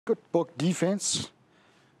Good book defense.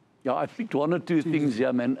 Yeah, I picked one or two things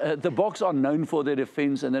here, man. The Boks are known for their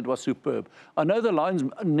defense, and that was superb. I know the Lions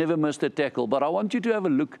never missed a tackle, but I want you to have a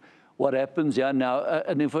look what happens here now.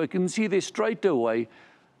 And if I can see there straight away,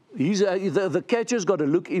 the catcher's got to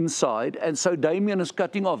look inside, and so Damien is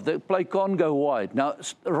cutting off. The play can't go wide. Now,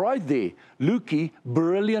 right there, Lukey,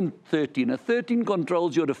 brilliant 13. A 13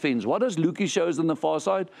 controls your defense. What does Lukey show us on the far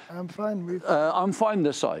side? I'm fine with I'm fine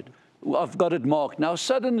this side. I've got it marked. Now,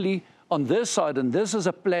 suddenly, on this side, and this is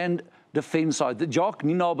a planned defense side. The Jock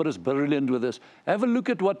Nienaber is brilliant with this. Have a look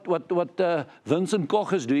at what Vincent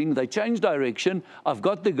Koch is doing. They change direction. I've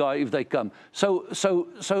got the guy if they come. So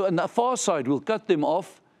on the far side, we'll cut them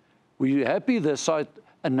off. We're happy this side.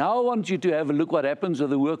 And now I want you to have a look what happens with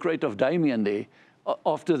the work rate of Damien there.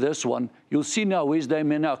 After this one, you'll see now where's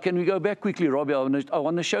Damien now. Can we go back quickly, Robbie? I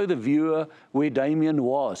want to show the viewer where Damien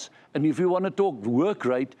was. And if you want to talk work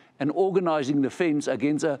rate and organising the fence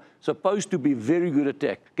against a supposed to be very good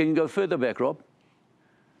attack, can you go further back, Rob,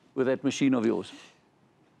 with that machine of yours?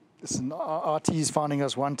 Listen, RT is finding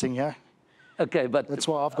us wanting, yeah? Okay, but that's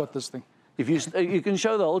why I've got this thing. If you can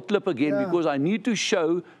show the whole clip again, because I need to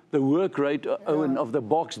show the work rate, Owen, of the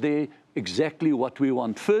Boks there, exactly what we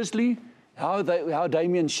want. Firstly, how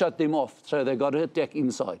Damien shut them off, so they got to attack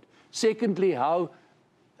inside. Secondly, how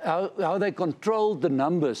they controlled the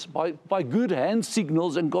numbers by good hand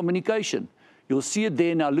signals and communication. You'll see it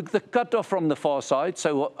there now. Look, the cut off from the far side.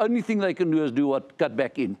 So the only thing they can do is do what? Cut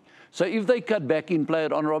back in. So if they cut back in, play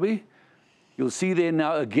it on, Robbie. You'll see there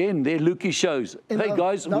now again, there Lukey shows. And hey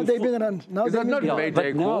guys, now they've been run. Now they've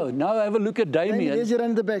been run. But now have a look at Damien. There's your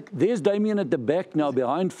in the back. There's Damien at the back now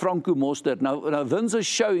behind Franco Mostert. Now Vince is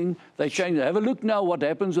showing they change. Have a look now what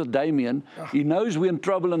happens with Damien. He knows we're in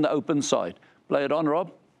trouble on the open side. Play it on,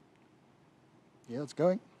 Rob. Yeah, it's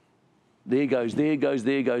going. There goes, there goes,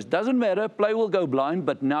 there goes. Doesn't matter, play will go blind,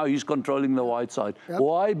 but now he's controlling the wide side.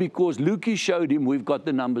 Why? Because Lukey showed him we've got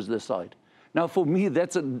the numbers this side. Now, for me,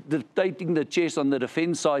 that's dictating the chess on the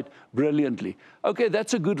defense side brilliantly. Okay,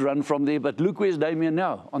 that's a good run from there, but look where's Damien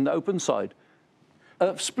now, on the open side.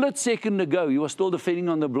 A split second ago, he was still defending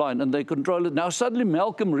on the blind, and they control it. Now, suddenly,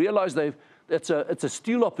 Malcolm realized it's a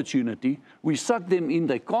steal opportunity. We suck them in,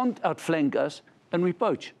 they can't outflank us, and we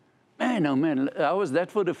poach. Man, oh man, how is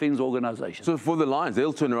that for defense organization? So for the Lions,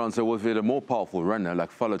 they'll turn around and say, well, if we had a more powerful runner,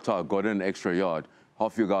 like Falatau got in an extra yard,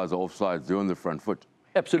 half your guys are offsides, they're on the front foot.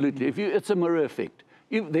 Absolutely. It's a mirror effect.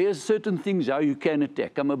 If there's certain things how you can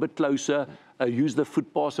attack, come a bit closer, use the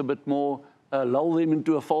foot pass a bit more, lull them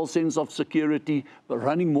into a false sense of security, but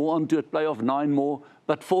running more onto it, play off 9 more.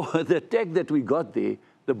 But for the attack that we got there,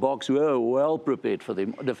 the Boks were well prepared for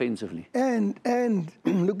them defensively. And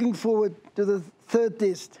looking forward to the third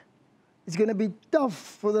test, it's going to be tough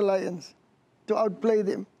for the Lions to outplay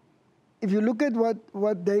them. If you look at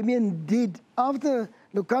what Damien did after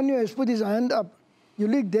Lucanio has put his hand up, you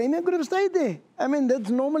look, Damien could have stayed there. I mean, that's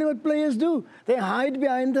normally what players do. They hide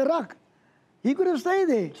behind the ruck. He could have stayed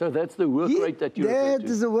there. So that's the work rate that you refer to. That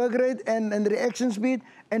is the work rate and the reaction speed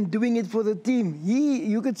and doing it for the team.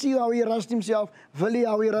 You could see how he rushed himself. Villiers,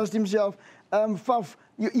 how he rushed himself. Faf,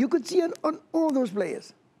 you could see it on all those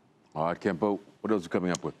players. All right, Kempo, what else are you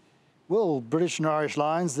coming up with? Well, British and Irish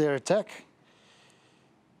Lions, their attack.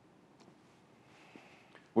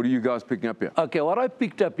 What are you guys picking up here? Okay, what I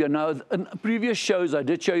picked up here now, in previous shows I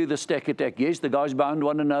did show you the stack attack. Yes, the guys bound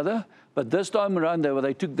one another, but this time around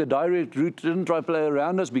they took the direct route, didn't try to play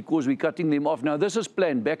around us because we're cutting them off. Now this is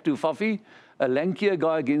planned. Back to Fafi, a lankier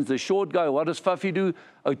guy against the short guy. What does Fafi do?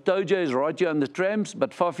 Otoja is right here on the trams,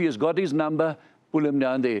 but Fafi has got his number, pull him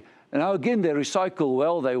down there. And now again, they recycle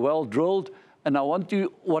well, they're well drilled. And I want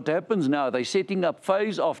to, what happens now, they're setting up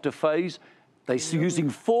phase after phase. They're using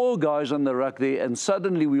 4 guys on the ruck there, and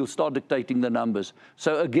suddenly we'll start dictating the numbers.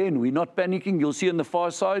 So again, we're not panicking. You'll see on the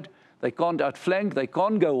far side, they can't outflank, they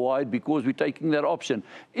can't go wide because we're taking that option.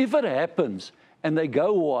 If it happens and they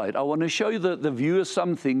go wide, I want to show you the viewers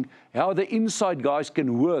something, how the inside guys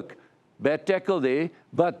can work. Bad tackle there,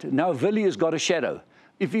 but now Villiers has got a shadow.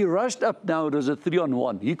 If he rushed up now, it was a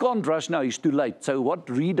 3-on-1. He can't rush now, he's too late. So what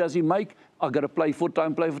read does he make? I've got to play for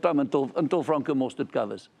time until Franco Mostert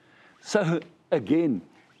covers. So again,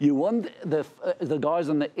 you want the guys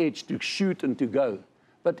on the edge to shoot and to go.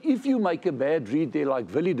 But if you make a bad read there like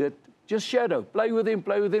Villiers did, just shadow. Play with him,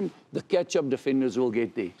 play with him. The catch-up defenders will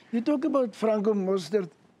get there. You talk about Franco Mostert.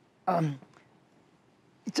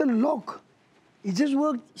 It's a lock. He just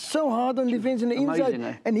worked so hard on defense on the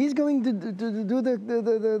inside. And he's going to do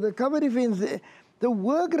the cover defense. The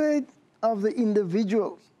work rate of the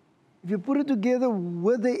individuals, if you put it together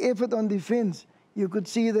with the effort on defense, you could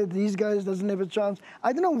see that these guys doesn't have a chance.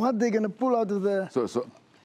 I don't know what they're going to pull out of the... So